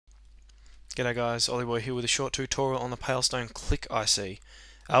G'day guys, Ollieboy here with a short tutorial on the PailStone Click IC.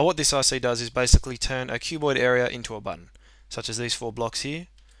 What this IC does is basically turn a cuboid area into a button, such as these 4 blocks here.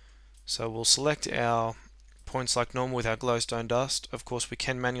 So we'll select our points like normal with our glowstone dust. Of course we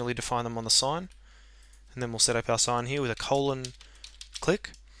can manually define them on the sign, and then we'll set up our sign here with a colon click.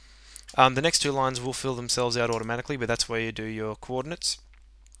 The next 2 lines will fill themselves out automatically, but that's where you do your coordinates.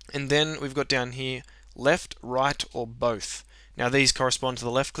 And then we've got down here left, right, or both. Now these correspond to the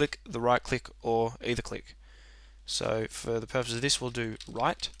left click, the right click, or either click. So for the purpose of this we'll do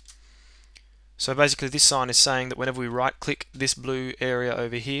right. So basically this sign is saying that whenever we right click this blue area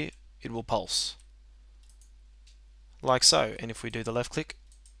over here, it will pulse. Like so. And if we do the left click,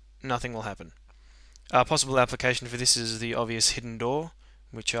 nothing will happen. A possible application for this is the obvious hidden door,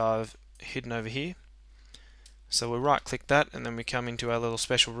 which I've hidden over here. So we'll right click that, and then we come into our little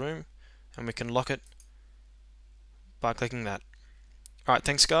special room and we can lock it by clicking that. Alright,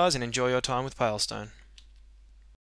 thanks guys, and enjoy your time with PailStone.